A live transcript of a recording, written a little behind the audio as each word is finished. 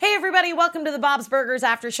everybody. Welcome to the Bob's Burgers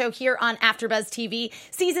After Show here on AfterBuzz TV.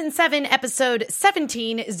 Season 7, Episode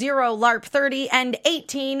 17, 0 LARP 30, and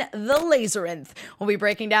 18, The Labyrinth. We'll be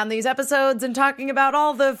breaking down these episodes and talking about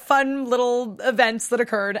all the fun little events that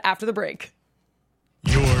occurred after the break.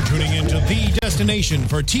 You're tuning into the destination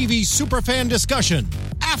for TV superfan discussion,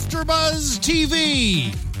 AfterBuzz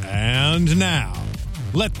TV. And now,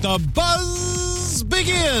 let the buzz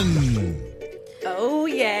begin. Oh,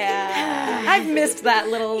 yeah. I've missed that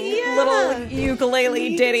little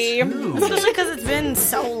ukulele ditty. Especially because it's been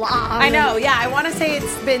so long. I know, yeah. I want to say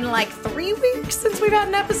it's been like 3 weeks since we've had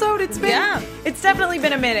an episode. It's definitely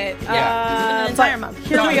been a minute. It's been an entire month.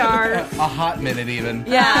 Here we are. A hot minute even.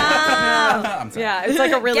 Yeah. I'm sorry. Yeah, it's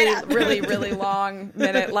like a really long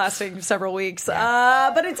minute lasting several weeks.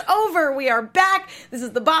 But it's over. We are back. This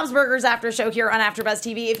is the Bob's Burgers After Show here on AfterBuzz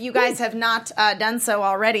TV. If you guys have not done so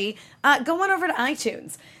already, go on over to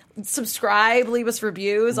iTunes. Subscribe, leave us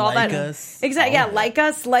reviews, all like that. Us. Exactly. Yeah, like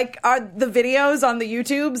us, like the videos on the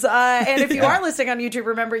YouTubes. And if you are listening on YouTube,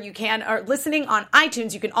 remember you can, or listening on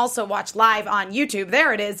iTunes, you can also watch live on YouTube.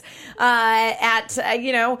 There it is. At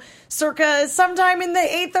circa sometime in the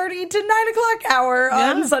 8:30 to 9 o'clock hour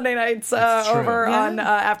on Sunday nights over on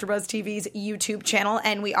AfterBuzz TV's YouTube channel.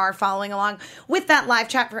 And we are following along with that live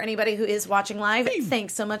chat for anybody who is watching live.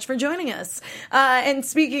 Thanks so much for joining us. And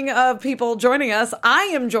speaking of people joining us, I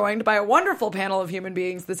am joined by a wonderful panel of human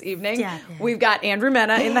beings this evening. Yeah. We've got Andrew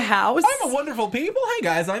Mena in the house. I'm a wonderful people. Hey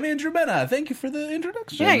guys, I'm Andrew Mena. Thank you for the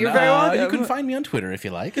introduction. Yeah, you're very welcome. You can find me on Twitter if you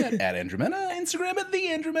like, at Andrew Mena, Instagram at the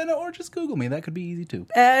Andrew Mena, or just Google me. That could be easy too.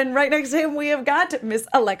 And right next to him, we have got Miss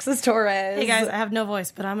Alexis Torres. Hey guys, I have no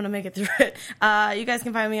voice, but I'm going to make it through it. You guys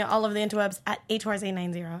can find me all over the interwebs at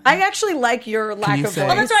A2RS890. I actually like your lack of voice. Oh,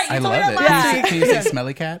 that's right. You I told me love that it. last week. Can you say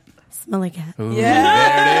smelly cat? Smelly cat. Ooh,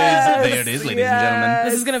 Yes. There it is, ladies and gentlemen.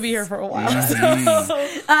 This is going to be here for a while.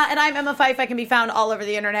 And I'm Emma Fife. I can be found all over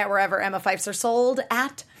the internet wherever Emma Fifes are sold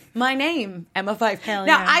at my name, Emma Fife. Hell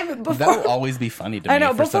now, yeah. That will always be funny to me. I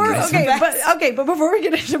know. for some reason. But before we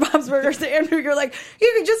get into Bob's Burgers, Andrew, you're like,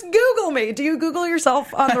 you can just Google me. Do you Google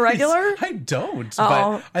yourself on the regular? I don't.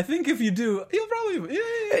 Oh. But I think if you do, you'll probably.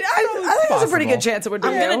 I think there's a pretty good chance it would be.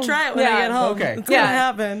 I'm going to try it when I get home. Okay. It's going to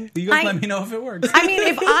happen. You guys let me know if it works. I mean,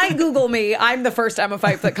 if I Google me, I'm the first Emma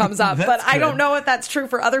Fife that comes up. But That's I don't good. know if that's true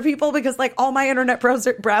for other people because, like, all my internet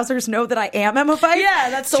browsers know that I am Emma Fife. Yeah,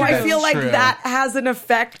 that's so I true. feel like True. that has an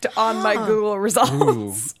effect on my Google results.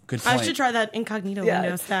 Ooh, good point. I should try that incognito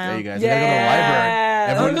window style. There you guys. You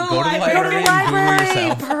gotta go to the library. Everyone Go to the go to the library. Go to library the and Google library.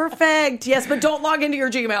 yourself. Perfect. Yes, but don't log into your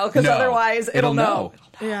Gmail because No, otherwise it'll know.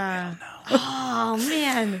 Yeah. Oh,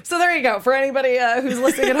 man. So there you go. For anybody who's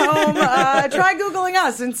listening at home, try Googling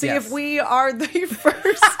us and see Yes. if we are the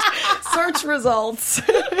first search results.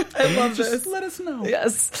 I love this. Just let us know.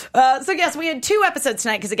 Yes. So yes, we had 2 episodes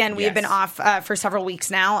tonight because again we have been off for several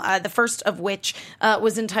weeks now. The first of which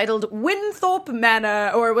was entitled Winthorpe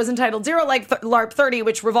Manor, or was entitled Zero LARP 30,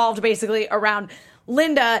 which revolved basically around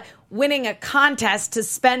Linda winning a contest to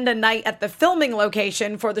spend a night at the filming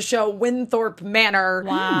location for the show Winthorpe Manor,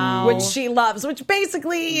 which she loves, which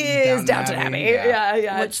basically is Downton Abbey.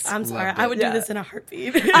 Yeah. Which, I'm sorry, I would do this in a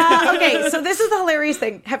heartbeat. Okay, so this is the hilarious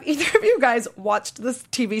thing. Have either of you guys watched this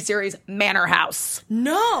TV series Manor House?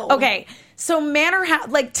 No. Okay, so Manor House,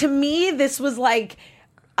 like, to me, this was like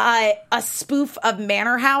a spoof of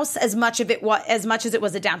Manor House as much as it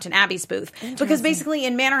was a Downton Abbey spoof. Because basically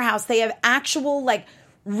in Manor House, they have actual, like,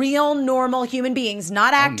 real normal human beings,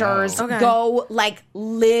 not actors, no. go like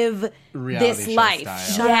live Reality this show life.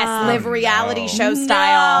 style. Yes, live reality No. show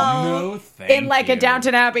style. No, thank In like a you.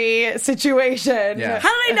 Downton Abbey situation. Yeah.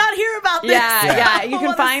 How did I not hear about this? Yeah. You I can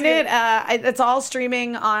wanna find see it. It's all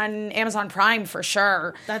streaming on Amazon Prime for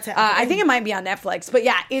sure. That's it. I think it might be on Netflix, but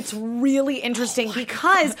yeah, it's really interesting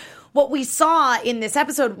because what we saw in this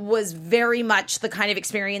episode was very much the kind of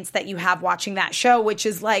experience that you have watching that show, which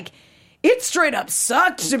is like, it straight up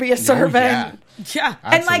sucked to be a servant. Yeah.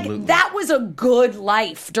 And Absolutely. like that was a good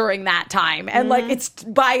life during that time. And like it's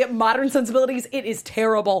by modern sensibilities, it is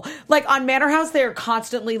terrible. Like on Manor House, they're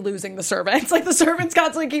constantly losing the servants. Like the servants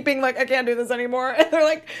constantly keeping like, I can't do this anymore. And they're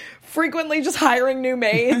like frequently just hiring new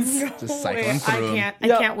maids. Just cycling through. I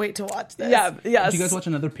can't wait to watch this. Yeah, yes. Did you guys watch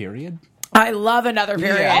Another Period? I love Another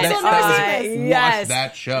Period. Yeah, that's- yes. Watch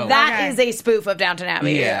that show. That is a spoof of Downton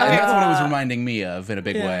Abbey. Yeah, and that's what it was reminding me of in a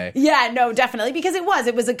big way. Yeah, no, definitely. Because it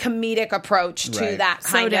was a comedic approach to Right. that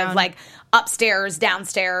So kind of down. like upstairs,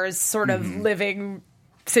 downstairs sort of living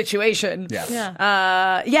situation.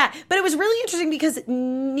 Yeah. But it was really interesting because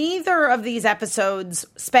neither of these episodes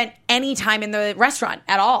spent any time in the restaurant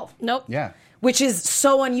at all. Nope. Yeah. which is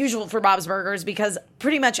so unusual for Bob's Burgers because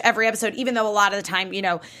pretty much every episode, even though a lot of the time,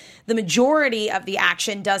 the majority of the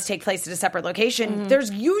action does take place at a separate location, there's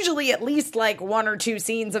usually at least like 1 or 2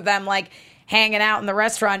 scenes of them like hanging out in the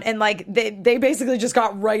restaurant, and like they basically just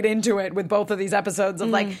got right into it with both of these episodes of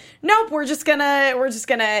like, nope, we're just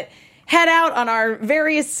gonna head out on our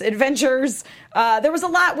various adventures. There was a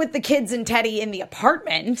lot with the kids and Teddy in the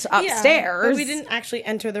apartment upstairs. But we didn't actually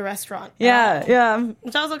enter the restaurant. Yeah.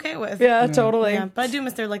 Which I was okay with. Yeah, totally. Yeah, but I do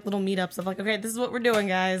miss their like little meetups of like, okay, this is what we're doing,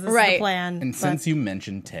 guys. This is Right. the plan. And But since you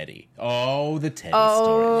mentioned Teddy, the Teddy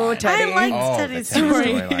Oh, storyline. Teddy. I liked Oh, Teddy's the Teddy story.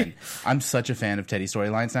 storyline. I'm such a fan of Teddy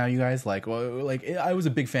storylines now, you guys. Like I was a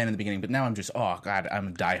big fan in the beginning, but now I'm just, oh god, I'm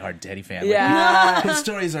a diehard Teddy fan. Like, Yeah. his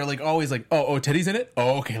stories are like always like, oh, Teddy's in it.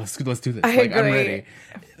 Oh, okay, let's do this. I like I'm agree. ready.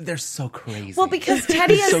 They're so crazy. Well, because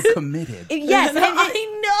Teddy He's is so committed. Yes,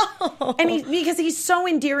 I know. and because he's so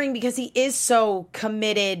endearing because he is so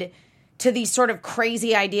committed to these sort of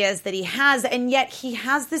crazy ideas that he has, and yet he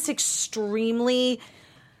has this extremely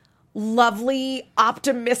lovely,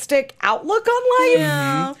 optimistic outlook on life.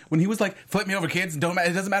 Yeah. When he was like, "Flip me over, kids! It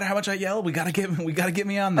doesn't matter how much I yell. We gotta get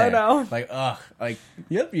me on there." I know.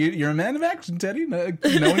 Yep, you're a man of action, Teddy. No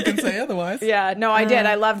one can say otherwise. Yeah, no, I did.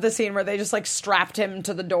 I loved the scene where they just like strapped him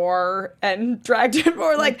to the door and dragged him,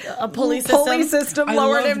 or like a police system I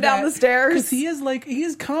lowered love him down that, the stairs. 'cause he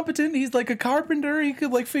is competent. He's like a carpenter. He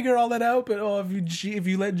could like figure all that out. But if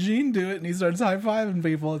you let Gene do it and he starts high fiving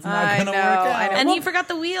people, it's not I gonna know, work out. I know. And he forgot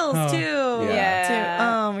the wheels too. Yeah. Too.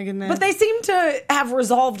 Oh my goodness. But they seem to have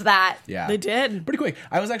resolved that. Yeah, They did. pretty quick.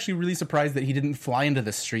 I was actually really surprised that he didn't fly into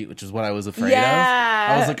the street, which is what I was afraid Yeah. of.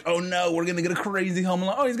 I was like, oh no, we're gonna get a crazy Home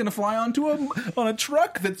Alone. Oh, he's gonna fly on a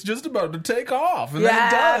truck that's just about to take off, and then Yeah,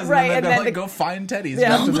 it does. right, And then and they're then like, the- go find Teddy's.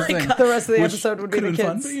 Yeah, back to the thing. The rest of the Which episode would be the could've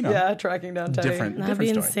kids, been fun, but, tracking down Teddy. different. That'd be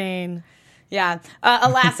story. insane. Yeah.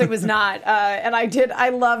 Alas, it was not. And I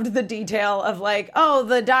loved the detail of like, oh,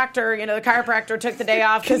 the doctor, the chiropractor took the day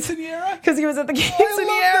off because Quinceañera? he was at the I love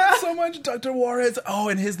quinceañera. that so much, Dr. Juarez. Oh,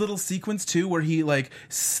 and his little sequence too, where he like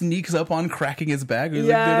sneaks up on cracking his bag. He's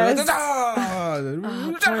Yes.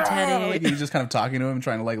 like, poor Teddy. Like, he's just kind of talking to him,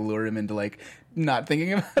 trying to like lure him into like not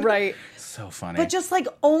thinking about it. Right. So funny. But just like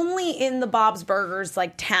only in the Bob's Burgers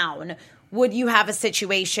like town would you have a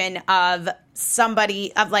situation of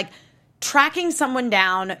somebody of like tracking someone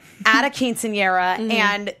down at a quinceañera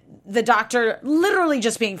and the doctor literally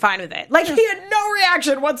just being fine with it. Like he had no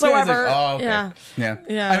reaction Yeah, he's whatsoever. like, oh, okay. Yeah.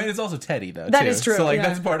 Yeah. I mean, it's also Teddy though. That too. is true, So like yeah.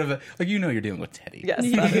 that's part of it. Like you're dealing with Teddy. Yes,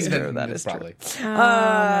 that is true. That is true. probably.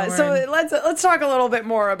 So let's talk a little bit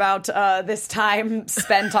more about this time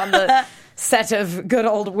spent on the set of good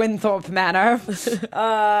old Winthorpe Manor.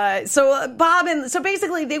 So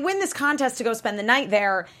basically they win this contest to go spend the night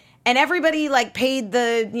there. And everybody like paid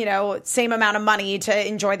the, same amount of money to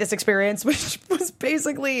enjoy this experience, which was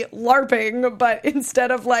basically LARPing, but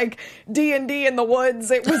instead of like D&D in the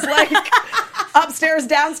woods, it was like upstairs,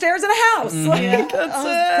 downstairs in a house. Like that's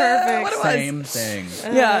perfect. what it was. Same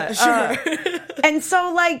thing. Yeah, sure. And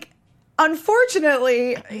so, like,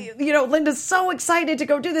 unfortunately, Linda's so excited to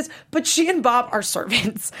go do this, but she and Bob are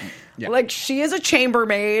servants. Yeah. Like, she is a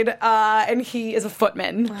chambermaid, and he is a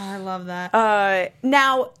footman. Oh, I love that.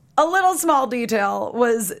 Now, a little small detail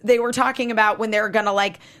was they were talking about when they're gonna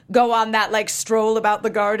like go on that like stroll about the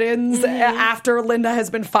gardens after Linda has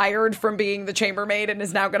been fired from being the chambermaid and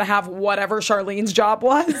is now gonna have whatever Charlene's job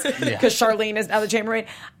was because Charlene is now the chambermaid.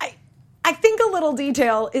 I think a little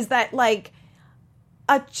detail is that like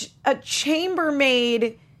a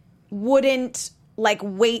chambermaid wouldn't like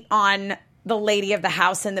wait on the lady of the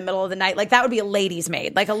house in the middle of the night. Like that would be a lady's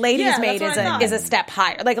maid. Like a lady's Yeah, maid that's what I thought. is a step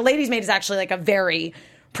higher. Like a lady's maid is actually like a very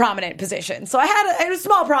prominent position. So I had a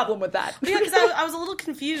small problem with that. Yeah, because I was a little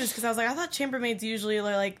confused because I was like, I thought chambermaids usually are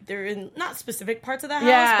like they're in not specific parts of the house,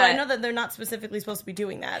 Yeah. but I know that they're not specifically supposed to be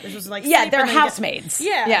doing that. They're just like Yeah, sleep they're and then get- housemaids.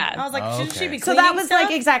 Yeah, Yeah. I was like, shouldn't she be? So that cleaning was stuff?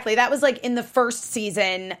 like exactly. That was like in the first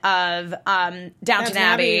season of Downton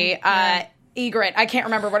Abbey. Yeah. Egret. I can't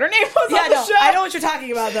remember what her name was Yeah, on the show. I know what you're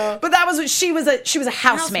talking about though. But that was what she was a housemaid.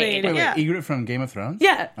 Housemaid. Wait, Yeah. Egret from Game of Thrones?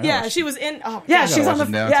 Yeah. I Yeah, watched- she was in. Oh, Yeah, God. she's on the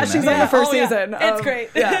watch Downton she's on Abbey. the first Oh, yeah. season. It's great.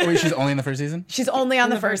 Yeah. Wait, she's only in the first season? She's only on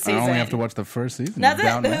the first I season. only have to watch the first season. That's of it.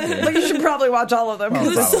 Downton Abbey. But you should probably watch all of them because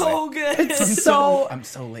It was Probably. so good. it's so I'm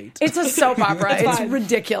so late. it's a soap opera. It's fine.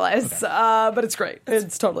 ridiculous, but it's great.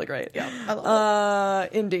 It's totally great. Yeah, I love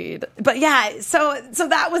Indeed. But yeah, so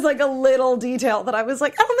that was like a little detail that I was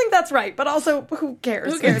like, I don't think that's right, but also who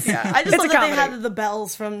cares? Who cares? Yeah. I just It's love a that they comedy. had the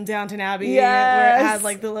bells from Downton Abbey. Where Yes. it had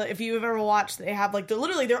like if you've ever watched, they have like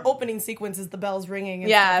literally their opening sequence is the bells ringing. And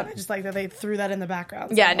Yeah. stuff, and I just like that they threw that in the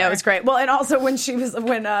background. Yeah, no, somewhere. it's great. Well, and also when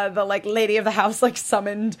the like lady of the house like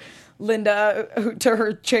summoned Linda to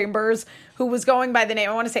her chambers, who was going by the name,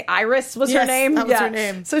 I want to say Iris was her Yes, name. that was her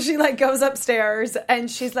name. So she like goes upstairs and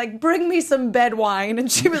she's like, bring me some bed wine.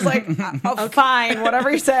 And she was like, oh, fine, whatever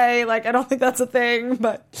you say. Like, I don't think that's a thing,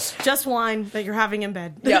 but. Just wine that you're having in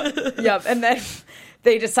bed. Yep. And then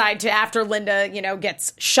they decide to, after Linda,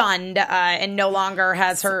 gets shunned and no longer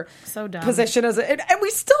has her So dumb. position as and we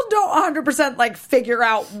still don't 100% like figure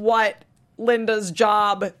out what Linda's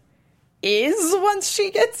job is once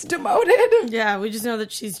she gets demoted. Yeah, we just know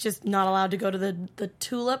that she's just not allowed to go to the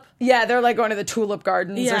tulip. Yeah, they're like going to the Tulip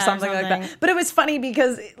Gardens Yeah, or or something like something. that. But it was funny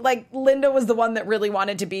because like Linda was the one that really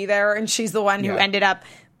wanted to be there, and she's the one who ended up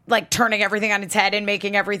like turning everything on its head and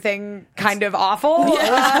making everything kind of awful.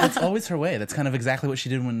 That's always her way. That's kind of exactly what she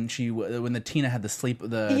did when when the Tina had the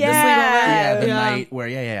sleepover. Yeah. The Yeah. night where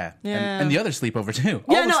and the other sleepover too.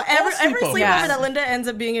 Yeah, All no, all every sleepover Yeah. that Linda ends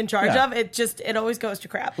up being in charge Yeah. of, it always goes to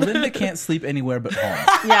crap. Linda can't sleep anywhere but home.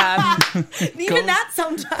 Yeah. Even goes that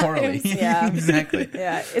sometimes. Poorly. Yeah. Exactly.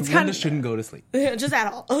 Yeah. It's Linda kind of shouldn't go to sleep. Just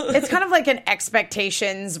at all. it's kind of like an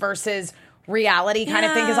expectations versus reality kind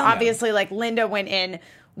of thing, because Yeah. obviously like Linda went in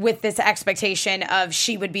with this expectation of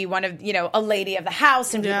she would be one of a lady of the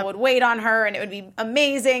house, and people Yep. would wait on her and it would be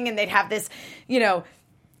amazing, and they'd have this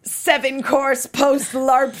 7-course post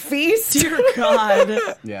LARP feast. Dear God.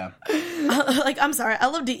 Yeah. Like, I'm sorry. I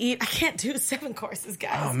love to eat. I can't do 7 courses,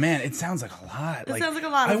 guys. Oh man, it sounds like a lot. It sounds like a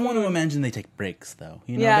lot I of want to food. imagine they take breaks though.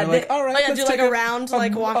 Yeah, they're like, all right, Oh, yeah, let's do like take a round,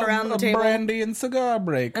 like walk around the table. brandy and cigar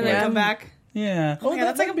break. And then come back. Yeah. Oh, that's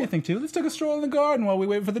like that could be a thing too. Let's take a stroll in the garden while we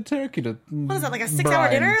wait for the turkey to. What is that, like a 6-hour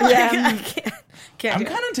dinner? Like, I can't I'm do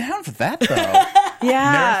it. kind of down for that though.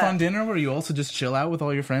 Yeah. Marathon dinner where you also just chill out with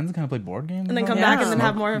all your friends and kind of play board games. And then come Yeah. back and then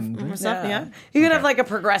have more stuff. Yeah. You could have like a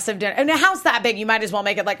progressive dinner. And a house that big, you might as well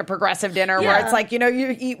make it like a progressive dinner where Yeah. it's like,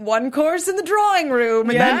 you eat one course in the drawing room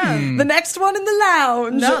and Yeah. then the next one in the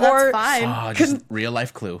lounge. No, that's or fine. Oh, just real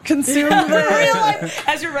life Clue. consume Real the life,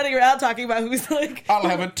 as you're running around talking about who's like, I'll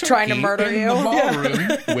have a turkey Trying to murder in you. the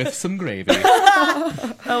ballroom with some gravy.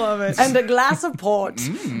 I love it. and a glass of port.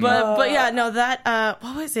 But yeah, no, that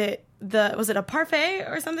what was it? Was it a parfait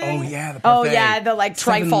or something? Oh yeah, the Oh, parfait. yeah, the, like,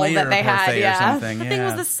 trifle that 7-layer they had, parfait or yeah. something, The thing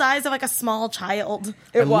was the size of like a small child.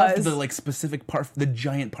 It I loved was. the like specific the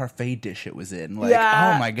giant parfait dish it was in. Like,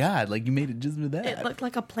 Yeah. oh my god, like you made it just with that. It looked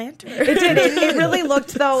like a planter. It did. It really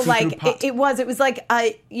looked though like pot. it was. It was like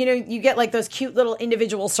you get like those cute little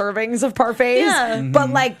individual servings of parfaits, Yeah. but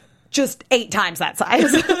like just 8 times that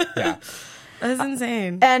size. Yeah. That's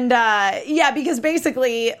insane. And because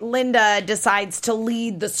basically Linda decides to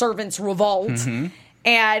lead the servants' revolt,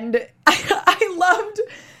 and I loved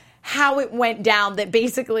how it went down. That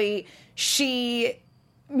basically she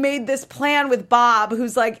made this plan with Bob,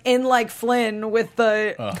 who's like in like Flynn with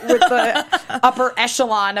the upper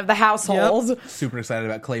echelon of the household. Super excited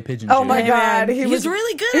about clay pigeon. Oh Judy. my god, He was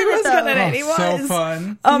really good He at it, was good though. at it. He Oh, was so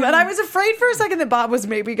fun. And I was afraid for a second that Bob was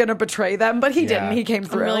maybe going to betray them, but he didn't. He came I'm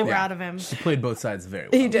through. really proud of him. He played both sides very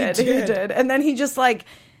well. He did. And then he just like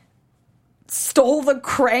stole the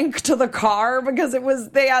crank to the car because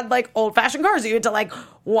they had like old fashioned cars. You had to like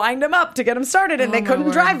wind them up to get them started, and they my couldn't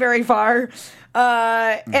word. drive very far.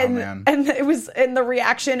 man. And it was in the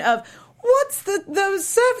reaction of, what's those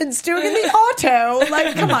servants doing in the auto?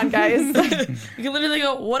 Like, come on, guys. You can literally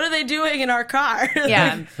go, what are they doing in our car?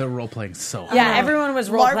 Yeah. They're role playing so hard. Yeah, everyone was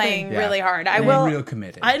role LARPing. playing Yeah. really hard. I They're will real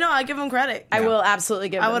committed. I know, I give him credit. I will absolutely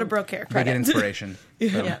give I them would have broke character. They get inspiration.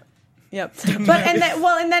 Yeah. Yep. But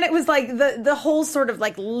and then it was like the whole sort of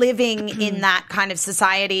like living in that kind of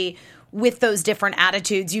society with those different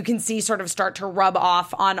attitudes, you can see sort of start to rub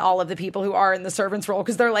off on all of the people who are in the servants role,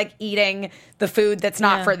 because they're like eating the food that's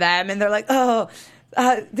not Yeah. for them, and they're like, oh,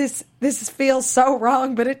 this feels so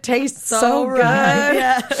wrong, but it tastes so good.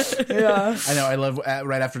 Yeah. Yeah. I know. I love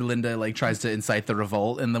right after Linda like tries to incite the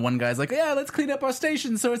revolt, and the one guy's like, "Yeah, let's clean up our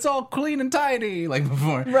station so it's all clean and tidy," like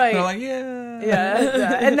before. Right. And they're like, "Yeah,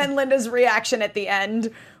 Yeah. And then Linda's reaction at the end,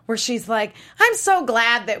 where she's like, I'm so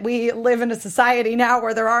glad that we live in a society now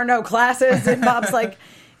where there are no classes. And Bob's like,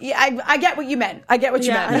 yeah, I get what you meant. I get what you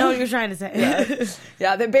Yeah, meant. I know what you're trying to say.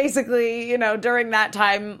 Yeah, that basically, during that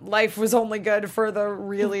time, life was only good for the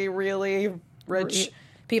really, really rich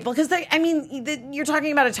people. Because, you're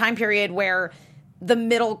talking about a time period where the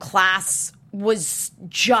middle class was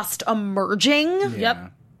just emerging.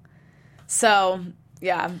 Yep. So,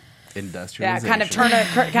 yeah. industrialization." Yeah,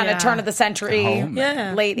 kind of turn of the century, Oh, man.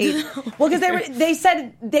 Yeah. late well, because they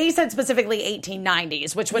said specifically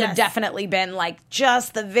 1890s, which would have Yes. definitely been like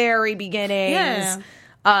just the very beginnings Yeah.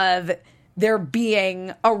 of there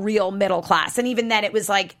being a real middle class. And even then it was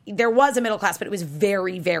like there was a middle class, but it was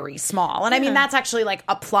very, very small. And I mean, that's actually like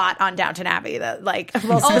a plot on Downton Abbey that like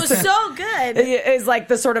so good. is like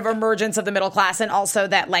the sort of emergence of the middle class, and also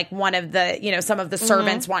that like one of the, you know, some of the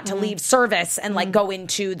servants want to leave service and like go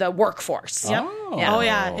into the workforce. Yep. Yeah. Oh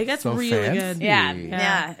yeah, it gets So really fancy. good.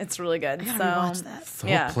 Yeah, it's really good. I gotta rewatch that. So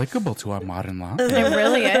Yeah. applicable to our modern life. It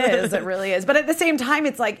really is. It really is. But at the same time,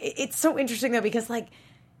 it's like, it's so interesting though, because like,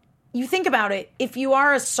 you think about it, if you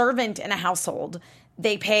are a servant in a household,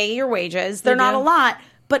 they pay your wages. They're not do. a lot,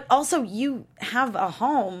 but also you have a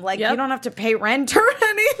home. Like, Yep. you don't have to pay rent or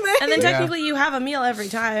anything. And then technically you have a meal every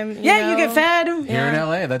time. You yeah, know? you get fed. Here in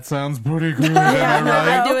LA, that sounds pretty good. Yeah, no,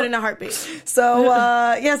 right? I do it in a heartbeat. So,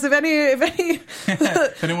 yes, if any,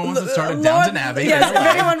 If anyone wants to start at Downton Abbey, yes, if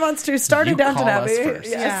anyone wants to start You at Downton call us Abbey, first.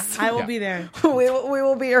 yes, Yeah, I will Yeah. be there. we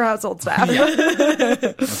will be your household staff.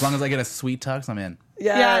 as long as I get a sweet tux, I'm in.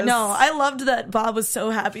 Yes. Yeah, no, I loved that Bob was so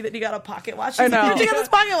happy that he got a pocket watch. He's I know. like, "Where'd you get this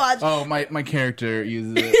pocket watch?" Oh, my character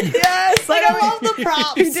uses it. Yes, Like, I love the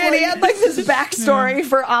props. He did. He had like this backstory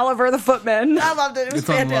for Oliver the Footman. I loved it. It was It's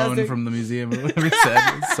on fantastic. loan from the museum or whatever he said.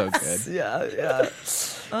 It's so good. Yeah.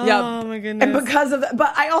 Oh my goodness. And because of that,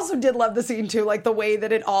 but I also did love the scene too, like the way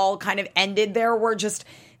that it all kind of ended there were just,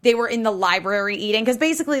 they were in the library eating, because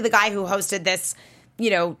basically the guy who hosted this, you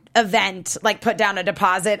know, event, like put down a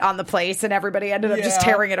deposit on the place and everybody ended up just Yeah.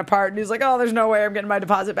 tearing it apart. And he's like, oh, there's no way I'm getting my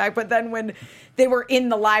deposit back. But then when they were in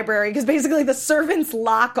the library, because basically the servants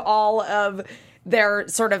lock all of their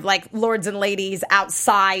sort of like lords and ladies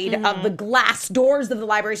outside of the glass doors of the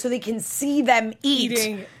library so they can see them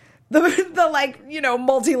Eating. the like, you know,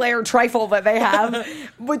 multi-layer trifle that they have,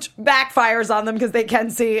 which backfires on them because they can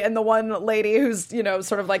see. And the one lady who's, you know,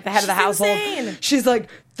 sort of like the head of the household, insane. she's like,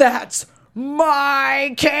 that's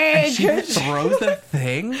my cake. She throws the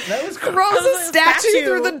thing. That was Throws Throws a a statue statue.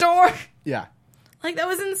 through the door. Yeah. Like, that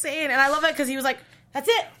was insane. And I love it because he was like, that's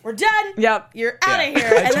it. We're done. Yep. You're out of here.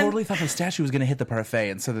 I And then- totally thought the statue was going to hit the parfait,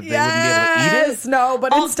 and so that they wouldn't be able to eat it. Yes, no,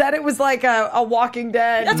 but instead it was like a Walking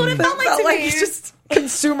Dead. That's what it felt like to me. It's just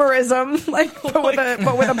consumerism, like but with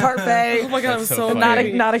a parfait. Oh my God, it was That's so so not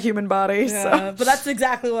funny. a human body. Yeah, So. but that's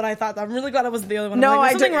exactly what I thought. I'm really glad I wasn't the only one. No, I'm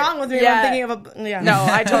like, I there's something didn't- wrong with me. yeah. I'm thinking of a yeah. No,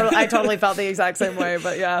 I totally felt the exact same way.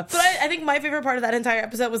 But yeah. But I think my favorite part of that entire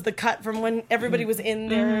episode was the cut from when everybody was in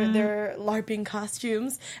their LARPing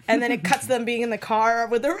costumes, and then it cuts them being in the car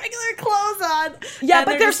with their regular clothes on. Yeah, and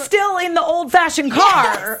but they're just- still in the old-fashioned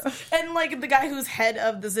car. Yes! And like the guy who's head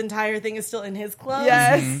of this entire thing is still in his clothes.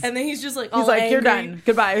 Yes. And then he's just like, He's all like, "You're angry. done.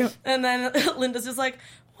 Goodbye." And then Linda's just like,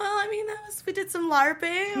 well, I mean, we did some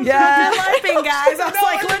LARPing. Yeah. We did LARPing, guys. I was No,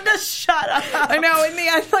 like, I- Linda, shut up. I know. In the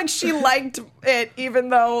end, like she liked it, even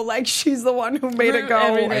though like she's the one who made it go.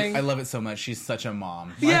 Everything. I love it so much. She's such a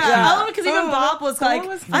mom. Yeah. I love it because even Bob was like,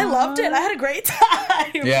 was I loved it. I had a great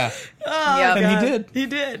time. Yeah. Oh, Yep. God. And he did. He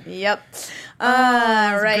did. Yep.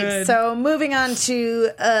 Right. good. So moving on to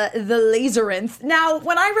the Labyrinth. Now,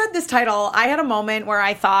 when I read this title, I had a moment where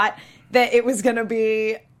I thought that it was going to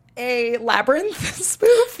be a Labyrinth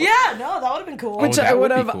spoof. Yeah, no, that would have been cool. Which that I would would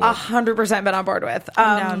be have cool. 100% been on board with.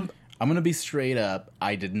 down. I'm going to be straight up.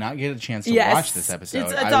 I did not get a chance to Yes. watch this episode.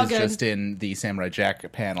 It's I all was good. just in the Samurai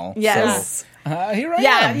Jack panel. Yes. So, here I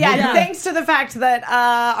Yeah, am. yeah. Thanks to the fact that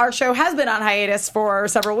our show has been on hiatus for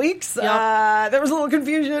several weeks. Yep. There was a little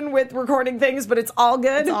confusion with recording things, but it's all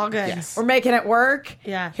good. It's all good. Yes. We're making it work.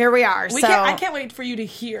 Yeah. Here we are. I can't wait for you to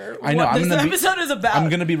hear I know. what I'm this gonna episode is about. I'm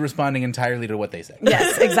going to be responding entirely to what they say.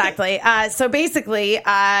 Yes, exactly. So basically,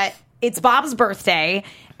 it's Bob's birthday.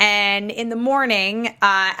 And in the morning,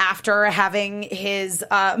 after having his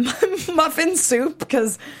muffin soup,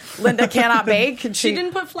 because Linda cannot bake, and She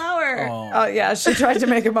didn't put flour. Oh yeah, she tried to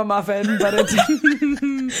make him a muffin, but it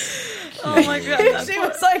didn't. Oh my God. that She part.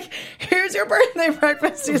 was like, "Here's your birthday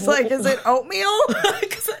breakfast." He's like, "Is it oatmeal?"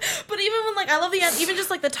 But even when, like, I love even just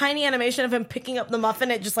like the tiny animation of him picking up the muffin,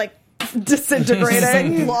 it just like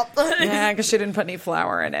Disintegrating. plop. Yeah, because she didn't put any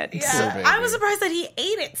flour in it. Yeah. So baby. I was surprised that he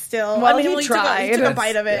ate it still. Well, I mean, he he tried. took a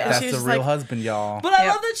bite of it. and That's she was the just real like, husband, y'all. But I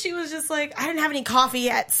Yep. love that she was just like, I didn't have any coffee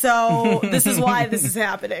yet, so this is why this is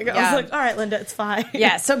happening. I Yeah. was like, all right, Linda, it's fine.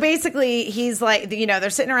 Yeah, so basically, he's like, you know, they're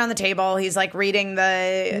sitting around the table. He's like reading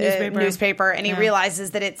the newspaper, and he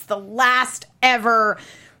realizes that it's the last ever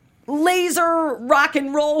laser rock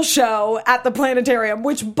and roll show at the planetarium,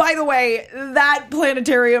 which, by the way, that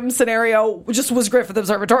planetarium scenario just was Griffith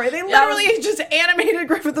Observatory. They literally just animated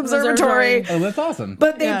Griffith Observatory, Oh, that's awesome.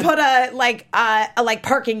 but they put a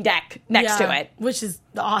parking deck next to it. Which is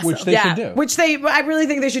awesome. Which they should do. Which I really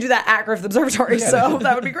think they should do that at Griffith Observatory. Yeah, So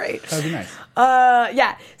that would be great. That would be nice.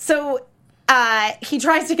 Yeah. So he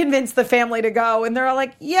tries to convince the family to go, and they're all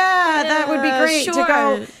like, yeah, that would be great to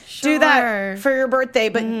go do that for your birthday.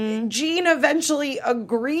 But Gene eventually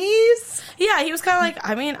agrees. Yeah, he was kind of like,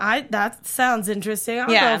 I mean, that sounds interesting. I'll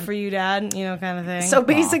go for you, Dad, kind of thing. So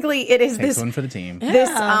basically, it is Takes this one for the team. this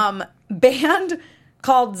band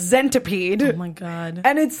called Centipede. Oh my God.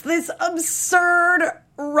 And it's this absurd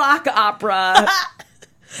rock opera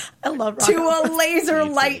I love rock to opera. a laser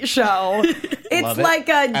light show. It's Love it. like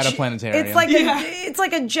At a planetarium. It's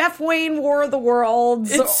like a Jeff Wayne War of the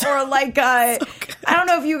Worlds, or like a. I don't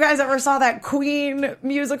know if you guys ever saw that Queen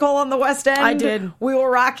musical on the West End. I did. We Will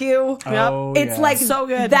Rock You. Oh, It's yeah. like So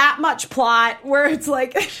good. that much plot where it's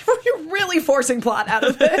like you're really forcing plot out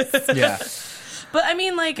of this. Yeah. But I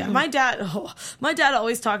mean, like my dad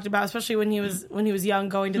always talked about, especially when he was young,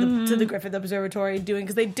 going to the Griffith Observatory,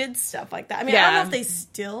 because they did stuff like that. I mean, I don't know if they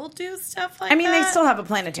still do stuff like that. I mean, they still have a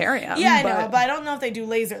planetarium. Yeah, I know, but I don't know if they do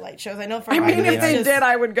laser light shows. I know for I mean, if they just, did,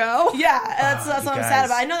 I would go. Yeah, that's what I'm guys. sad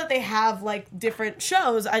about. I know that they have like different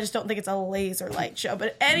shows. I just don't think it's a laser light show.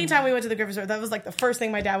 But anytime we went to the Griffith Observatory, that was like the first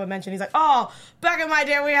thing my dad would mention. He's like, "Oh, back in my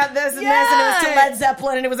day, we had this and this, and it was to Led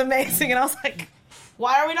Zeppelin, and it was amazing." And I was like,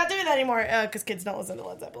 why are we not doing that anymore? Because kids don't listen to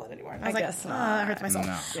Led Zeppelin anymore. And I was like, guess not. that hurts my soul.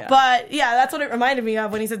 No. Yeah. But yeah, that's what it reminded me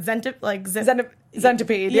of when he said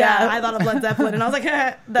Centipede. Yeah, Yeah, I thought of Led Zeppelin, and I was like,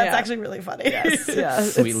 that's actually really funny. Yeah,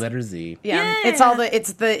 Sweet letter Z. Yeah.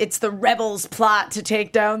 It's the rebels plot to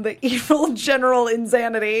take down the evil General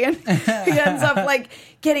Insanity, and he ends up like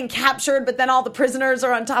getting captured, but then all the prisoners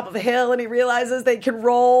are on top of a hill, and he realizes they can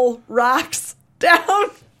roll rocks down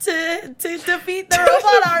to defeat the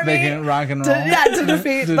robot army. They can rock and roll. to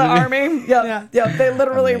defeat the army. Yeah, they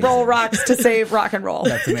literally roll rocks to save rock and roll.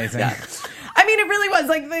 That's amazing. I mean, it really was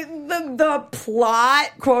like the plot,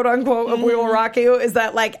 quote unquote, of We Will Rock You is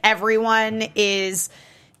that like everyone is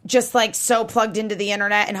just like so plugged into the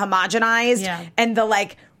internet and homogenized, and the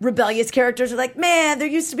like rebellious characters are like, man, there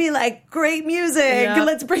used to be like great music. Yeah.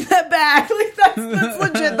 Let's bring that back. Like that's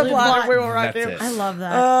legit the plot of We Will Rock That's You. it. I love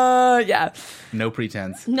that. Yeah. No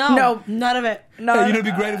pretense. No, none of it. No, Hey, it'd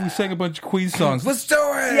be great if we sang a bunch of Queen songs. Let's do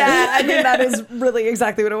it. Yeah, I mean that is really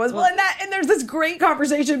exactly what it was. Well, and there's this great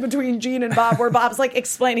conversation between Gene and Bob where Bob's like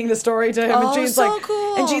explaining the story to him, and Gene's so like,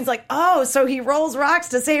 cool. and Gene's like, oh, so he rolls rocks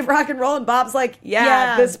to save rock and roll, and Bob's like,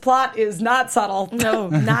 yeah. This plot is not subtle. No,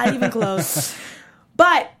 not even close.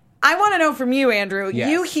 But I want to know from you, Andrew. Yes.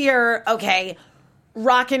 You hear, okay,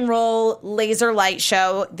 rock and roll laser light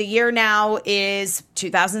show. The year now is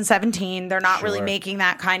 2017. They're not really Sure. making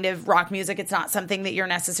that kind of rock music. It's not something that you're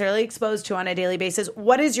necessarily exposed to on a daily basis.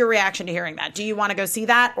 What is your reaction to hearing that? Do you want to go see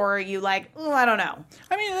that, or are you like, oh, I don't know?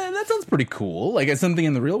 I mean, that sounds pretty cool. Like, it's something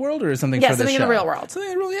in the real world, or is something Yeah, for the something show? in the real world.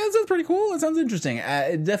 Something really, yeah, it sounds pretty cool. It sounds interesting.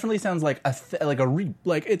 It definitely sounds like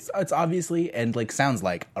it's obviously and like sounds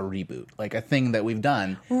like a reboot, like a thing that we've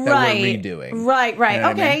done that we're redoing. Right. You know what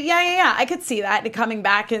I Okay, mean? yeah. I could see that coming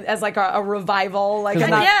back as like a revival, like 'Cause,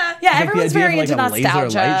 a like, yeah. like, Everyone's the idea very of, into like, a laser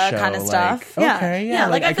nostalgia light show, kind of stuff. like, Yeah. okay, yeah,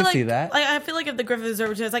 like, I feel could like see that. Like, I feel like if the Griffith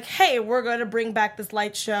Observatory is like, hey, we're going to bring back this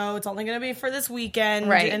light show. It's only going to be for this weekend,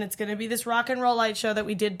 Right. And it's going to be this rock and roll light show that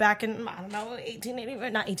we did back in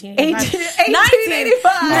 1885, not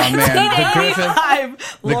 1885. Oh man,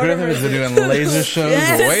 the Griffiths were doing laser shows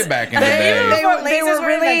way back in the day. They were Lasers were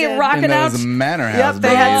really invented. rocking in out. those manor Yep, houses.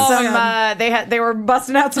 they had Oh, some. They were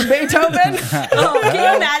busting out some Beethoven. Oh, can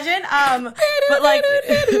you imagine? But like,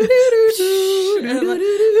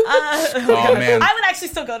 Oh man, I would actually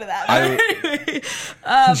still go to that. I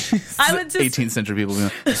would just 18th century people being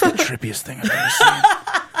like, "It's the trippiest thing I've ever seen."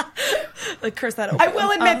 like curse that open. I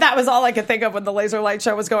will admit that was all I could think of when the laser light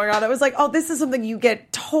show was going on. It was like, oh, this is something you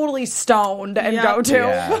get totally stoned and Yeah. go to.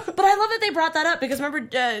 Yeah. But I love that they brought that up because remember,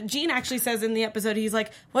 Gene actually says in the episode, he's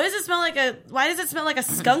like, why does it smell like a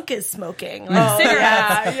skunk is smoking? Like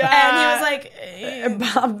cigarettes. yeah. And he was like,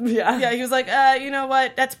 Bob, yeah, he was like, you know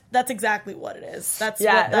what? That's exactly what it is. That's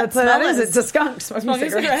Yeah, what that that's what that smell is. It's a skunk smoking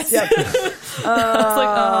cigarettes. cigarettes. Yep. It's like,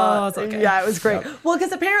 oh, it's okay. Yeah, it was great. Well,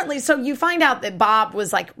 because apparently, so you find out that Bob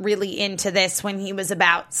was like really into this when he was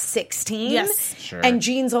about 16. Yes. Sure. And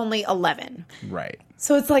Gene's only 11. Right.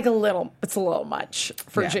 So it's like a little much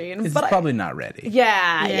for Yeah. Gene. It's But probably not ready.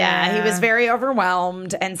 Yeah, he was very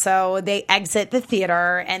overwhelmed. And so they exit the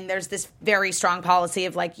theater, and there's this very strong policy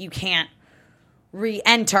of like, you can't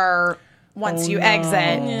re-enter once you exit.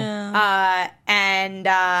 Yeah. And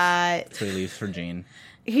It's relief for Gene.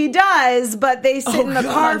 He does, but they sit in the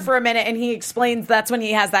car for a minute and he explains. That's when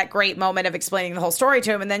he has that great moment of explaining the whole story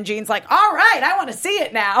to him. And then Jean's like, all right, I want to see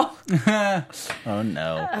it now. Oh,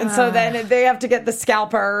 no. And so then they have to get the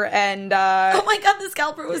scalper and... oh my God, the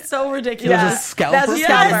scalper was so ridiculous. It was a scalper? That's a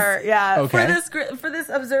scalper, yeah. Okay. For this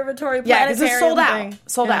observatory Yeah, because it's sold out. thing.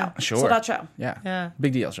 Sold out. Sure. Sold out show. Yeah.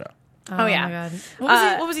 Big deal show. Oh, yeah. my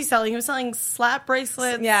God. What was he selling? He was selling slap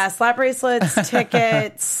bracelets. Yeah, slap bracelets,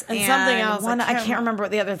 tickets, And something else. I can't remember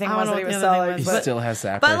what the other thing I was don't that he know was what the other selling. thing He was. still has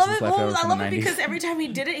sack But I love bracelets it. left over I from love the it 90s. because every time he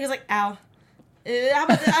did it, he was like, "Ow." How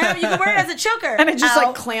about you can wear it as a choker, And it just Ow.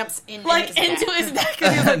 like clamps into his neck.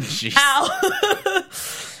 And he was like, Jeez.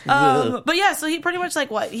 ow. But yeah, so he pretty much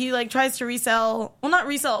he like tries to resell. Well, not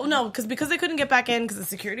resell. No, because they couldn't get back in because the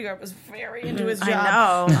security guard was very into his job. I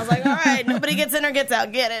know. I was like, all right, nobody gets in or gets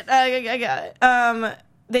out. Get it? I got it.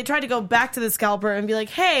 They tried to go back to the scalper and be like,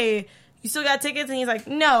 hey. You still got tickets? And he's like,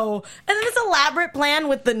 no. And then this elaborate plan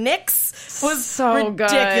with the Knicks was So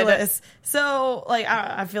good. ridiculous. So, like,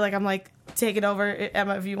 I feel like I'm, like, taking over.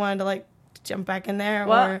 Emma, if you wanted to, like, jump back in there.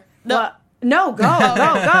 Or No,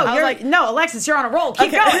 go. You're like, no, Alexis, you're on a roll.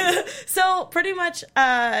 Keep going. So, pretty much,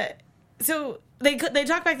 so they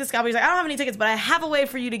talk back to Scalper. He's like, I don't have any tickets, but I have a way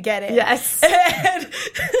for you to get it. Yes. And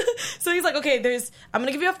so he's like, okay, I'm going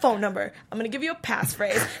to give you a phone number. I'm going to give you a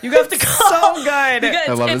passphrase. You have to call. So good.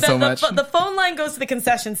 I love it so much. The phone line goes to the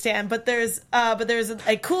concession stand, but there's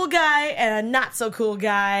a cool guy and a not so cool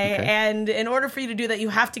guy. Okay. And in order for you to do that, you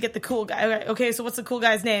have to get the cool guy. Okay, so what's the cool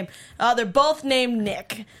guy's name? They're both named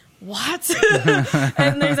Nick. What?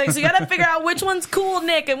 And he's like, so you gotta figure out which one's cool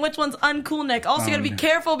Nick and which one's uncool Nick. Also, you gotta be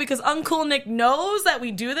careful because uncool Nick knows that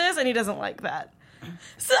we do this and he doesn't like that.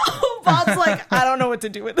 So Bob's like, I don't know what to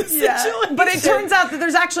do with this situation. But it turns out that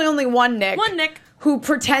there's actually only one Nick. One Nick. Who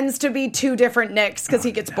pretends to be two different Nicks because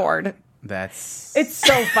he gets bored. It's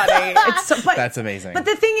so funny. That's amazing. But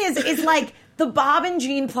the thing is like the Bob and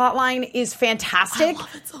Jean plotline is fantastic. I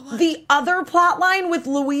love it so much. The other plotline with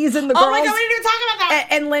Louise and the girls. Oh my God, we didn't even talk about that.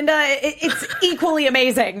 And Linda, it's equally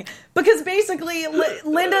amazing because basically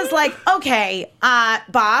Linda's like, okay,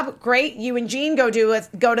 Bob, great, you and Jean go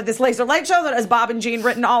to this laser light show that has Bob and Jean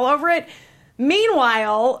written all over it.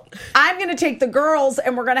 Meanwhile, I'm going to take the girls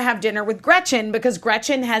and we're going to have dinner with Gretchen because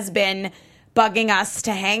Gretchen has been bugging us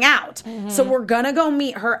to hang out. Mm-hmm. So we're going to go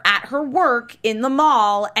meet her at her work in the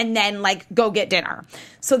mall and then like go get dinner.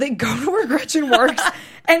 So they go to where Gretchen works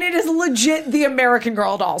and it is legit the American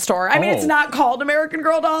Girl doll store. I mean, it's not called American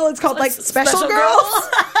Girl doll. It's called like Special Girls.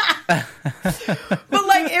 But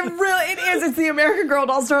like it is. It's the American Girl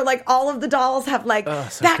doll store. Like all of the dolls have like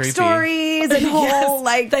so backstories and whole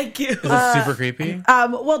like. Thank you. Is it super creepy?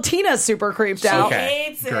 Well, Tina's super creeped out. Okay,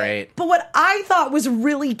 hates it. great. But what I thought was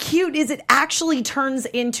really cute is it actually turns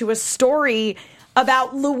into a story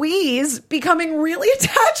about Louise becoming really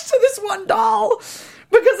attached to this one doll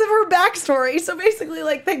because of her backstory. So basically,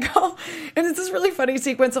 like, they go, and it's this really funny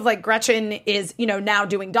sequence of, like, Gretchen is, now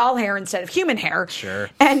doing doll hair instead of human hair. Sure.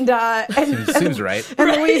 And Seems right.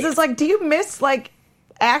 And Louise is like, do you miss, like,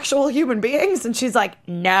 actual human beings? And she's like,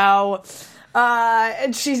 no.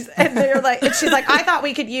 And she's like, I thought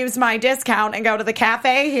we could use my discount and go to the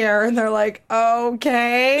cafe here. And they're like,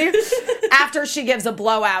 okay. After she gives a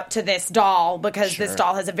blowout to this doll because this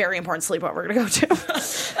doll has a very important sleepover we're gonna go to.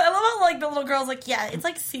 I love how like the little girl's like, yeah, it's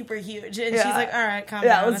like super huge, and she's like, all right, calm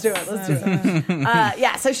down. Yeah, let's do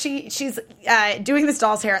it. So she's doing this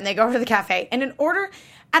doll's hair, and they go to the cafe. And in order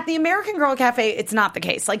at the American Girl Cafe, it's not the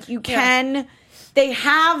case. Like you can. They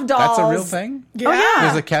have dolls. That's a real thing? Yeah. Oh, yeah.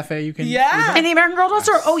 There's a cafe you can... Yeah. And the American Girl doll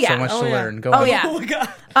store? Oh, yeah. So much to learn. Go Oh, on. yeah. Oh, my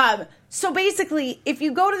God. So basically, if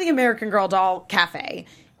you go to the American Girl doll cafe,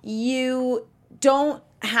 you don't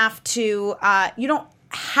have to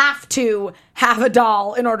have a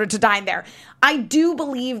doll in order to dine there. I do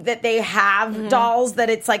believe that they have dolls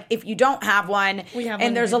that it's like if you don't have one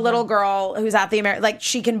and there's a little girl who's at the like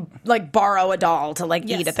she can like borrow a doll to like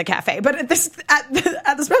eat at the cafe. But at the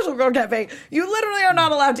Special Girl Cafe, you literally are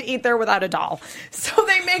not allowed to eat there without a doll. So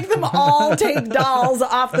they make them all take dolls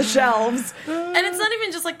off the shelves. And it's not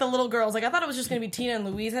even just like the little girls. Like I thought it was just going to be Tina and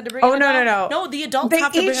Louise had to bring. Oh, in a doll. no. No, the adults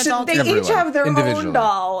have to bring a doll. They too. each have their own Individually.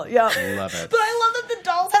 doll. Yep. Love it. But I love that the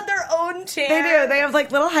dolls have their own chair. They do. They have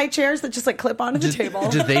like little high chairs that just like clip onto the table.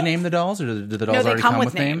 Did they name the dolls, or did the dolls No, they already come come with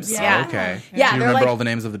with names. names? Yeah. Oh, okay. Yeah, Do you they're remember like- all the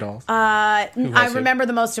names of the dolls? I who? remember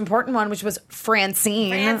the most important one, which was Francine.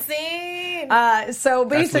 Francine. insane. So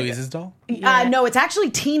That's basically, Louise's doll? no, it's actually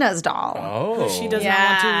Tina's doll. Oh. She does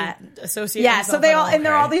Yeah. not want to associate. Yeah, so herself they at all and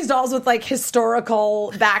there are all Okay. these dolls with like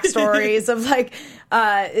historical backstories of like,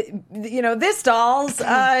 this doll's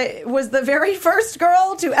was the very first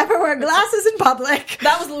girl to ever wear glasses in public.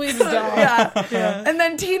 That was Louise's doll. Yeah. And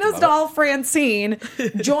then Tina's doll, Francine,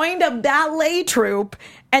 joined a ballet troupe,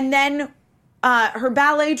 and then her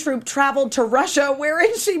ballet troupe traveled to Russia,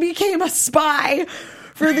 wherein she became a spy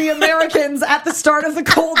for the Americans at the start of the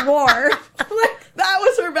Cold War. Like, that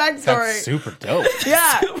was her backstory. That's super dope.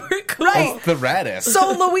 Yeah. Super cool. Right. The raddest.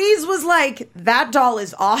 So Louise was like, that doll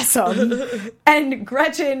is awesome. And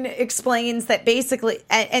Gretchen explains that basically,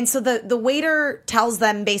 and so the waiter tells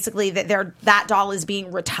them basically that that doll is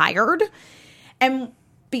being retired. And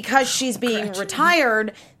because she's being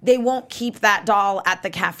retired, they won't keep that doll at the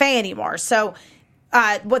cafe anymore. So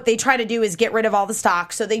what they try to do is get rid of all the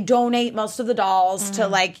stock. So they donate most of the dolls to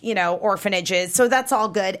orphanages. So that's all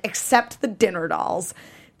good, except the dinner dolls.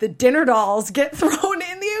 The dinner dolls get thrown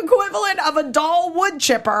in the equivalent of a doll wood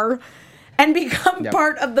chipper and become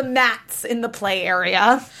part of the mats in the play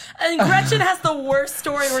area. And Gretchen has the worst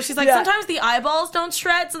story where she's like, Yeah. sometimes the eyeballs don't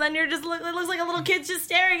shred, so then you're just, it looks like a little kid just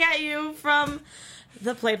staring at you from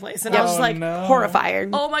the play place. And I was just like, Horrifying.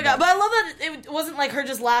 oh my God. But I love that it wasn't like her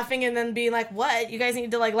just laughing and then being like, what? You guys need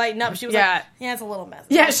to like lighten up. She was like, yeah, it's a little messy.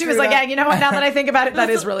 Yeah, she was like, yeah, you know what? Now that I think about it, that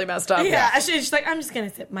is really messed up. Yeah, she's like, I'm just going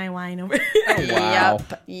to sip my wine over here. Wow.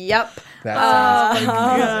 Yep. That sounds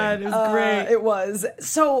God, it was great. It was.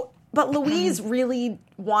 So, but Louise really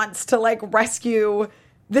wants to like rescue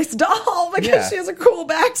this doll because she has a cool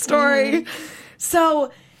backstory.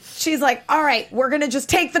 So she's like, all right, we're going to just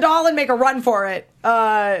take the doll and make a run for it.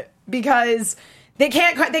 Because they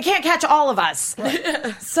can't catch all of us.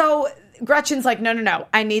 So Gretchen's like, no,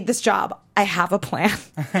 I need this job. I have a plan.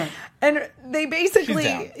 And they basically,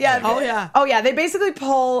 She's down. they basically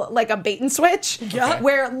pull like a bait and switch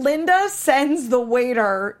where Linda sends the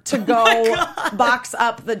waiter to go box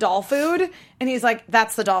up the doll food. And he's like,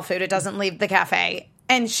 that's the doll food. It doesn't leave the cafe.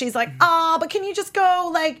 And she's like, oh, but can you just go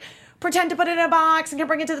like pretend to put it in a box and can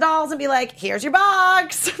bring it to the dolls and be like, here's your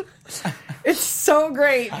box. It's so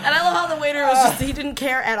great. And I love how the waiter was just, he didn't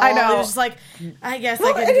care at all. I know. He was just like, I guess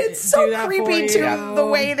Well, I can and it's so do that for creepy you. too, the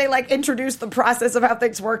way they like introduce the process of how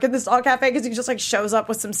things work in this doll cafe, because he just like shows up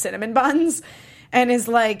with some cinnamon buns and is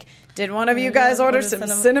like, did one of you guys order some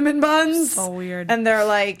cinnamon buns? So weird. And they're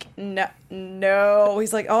like, no.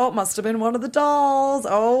 He's like, oh, it must have been one of the dolls.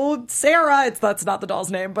 Oh, Sarah. That's not the doll's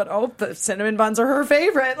name, but the cinnamon buns are her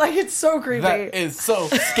favorite. Like, it's so creepy. That is so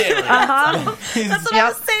scary. That's what I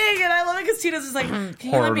was saying, and I love it because Tina's just like, can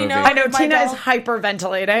you Horror let me know? movie. I know if my Tina doll- is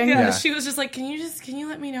hyperventilating. Yeah, she was just like, can you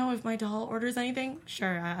let me know if my doll orders anything?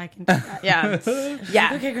 Sure, I can do that.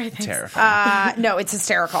 Yeah. Okay, great, thanks. Terrifying. No, it's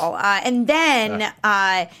hysterical. And then,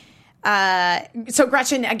 so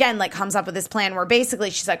Gretchen again like comes up with this plan where basically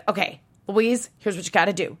she's like, okay, Louise, here's what you got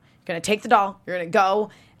to do. You're going to take the doll. You're going to go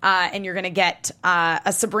and you're going to get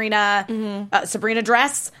a Sabrina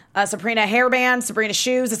dress, a Sabrina hairband, Sabrina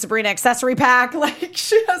shoes, a Sabrina accessory pack. Like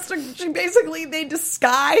they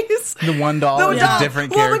disguise The one doll is a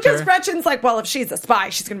different Well, character. because Gretchen's like, well, if she's a spy,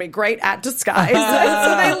 she's going to be great at disguise.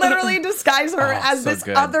 So they literally disguise her as so this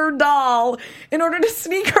good. other doll in order to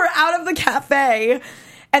sneak her out of the cafe.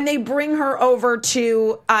 And they bring her over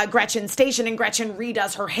to Gretchen's station, and Gretchen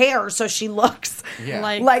redoes her hair so she looks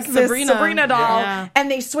like this Sabrina doll. Yeah. And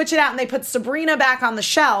they switch it out, and they put Sabrina back on the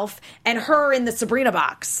shelf and her in the Sabrina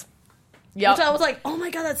box. Yep. Which I was like, oh my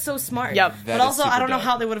God, that's so smart. Yep. But That is also, I super don't know dope.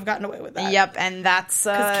 how they would have gotten away with that. Yep, and that's...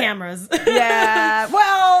 Because cameras. Yeah,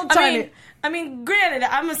 well, I mean, granted,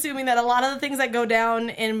 I'm assuming that a lot of the things that go down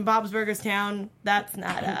in Bob's Burgers Town, that's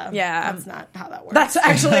not that's not how that works. That's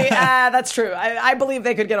actually that's true. I believe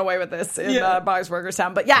they could get away with this in Bob's Burgers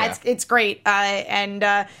Town, but it's great. And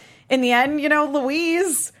in the end,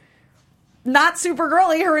 Louise, not super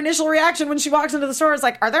girly. Her initial reaction when she walks into the store is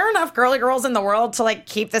like, "Are there enough girly girls in the world to like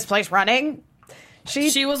keep this place running?"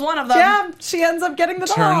 She was one of them. Yeah, she ends up getting the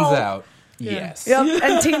doll. Turns out, yes. Yep,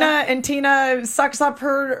 and Tina sucks up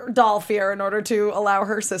her doll fear in order to allow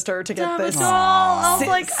her sister to get this I was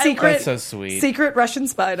like, secret, That's so sweet. secret Russian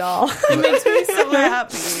spy doll. it makes me so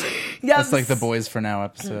happy. Yes, It's like the Boys for Now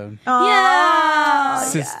episode. Yeah.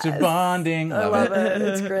 Sister bonding. I love it.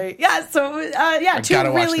 It's great. Yeah. So two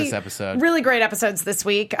gotta watch really, this episode. really great episodes this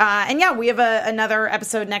week. And yeah, we have another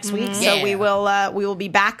episode next week. So we will be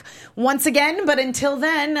back once again. But until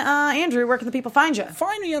then, Andrew, where can the people find you?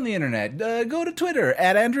 Find me on the internet. Go to Twitter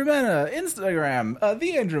at Andrew Mena, Instagram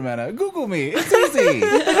the Andrew Mena. Google me. It's easy.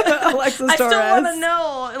 Alexis Torres. I still want to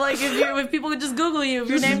know, like, if people could just Google you, if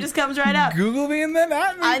your name just comes right up. Google me and then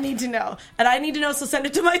at me. I need to know, and I need to know. So send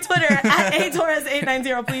it to my Twitter at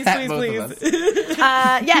atorres890. Please.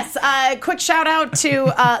 Yes. Quick shout out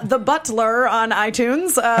to The Butler on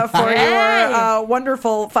iTunes for your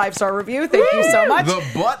wonderful 5-star review. Thank you so much. The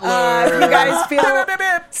Butler. If you guys feel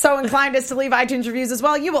so inclined as to leave iTunes reviews as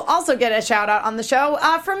well, you will also get a shout out on the show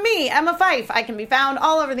from me, Emma Fife. I can be found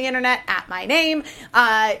all over the internet at my name.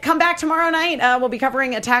 Come back tomorrow night. We'll be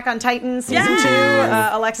covering Attack on Titan season 2.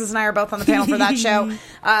 Alexis and I are both on the panel for that show.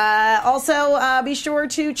 Also, be sure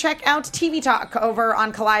to check out TV Talk over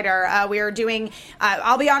on Collider. We are doing.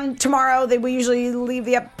 I'll be on tomorrow. We usually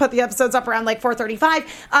put the episodes up around like 4:35,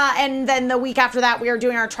 and then the week after that, we are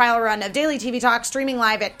doing our trial run of Daily TV Talk, streaming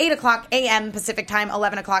live at 8:00 a.m. Pacific Time,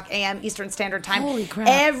 11:00 a.m. Eastern Standard Time. Holy crap.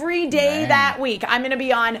 Every day that week. I'm going to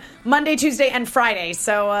be on Monday, Tuesday, and Friday.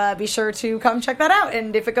 So be sure to come check that out.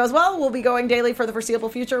 And if it goes well, we'll be going daily for the foreseeable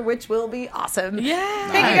future, which will be awesome.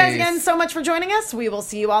 Yeah. Thank you guys again so much for joining us. We will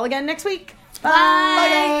see you all again next week.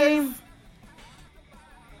 Bye.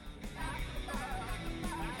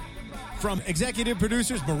 From executive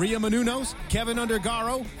producers Maria Menounos, Kevin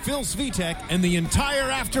Undergaro, Phil Svitek, and the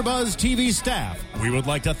entire AfterBuzz TV staff, we would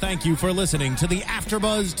like to thank you for listening to the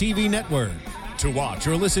AfterBuzz TV network. To watch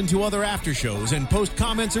or listen to other after shows and post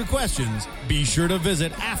comments or questions, be sure to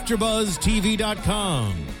visit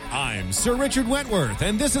AfterBuzzTV.com. I'm Sir Richard Wentworth,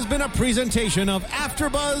 and this has been a presentation of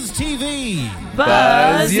AfterBuzz TV.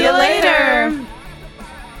 Buzz you later.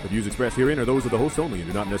 The views expressed herein are those of the hosts only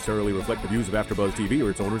and do not necessarily reflect the views of AfterBuzz TV or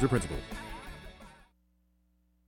its owners or principals.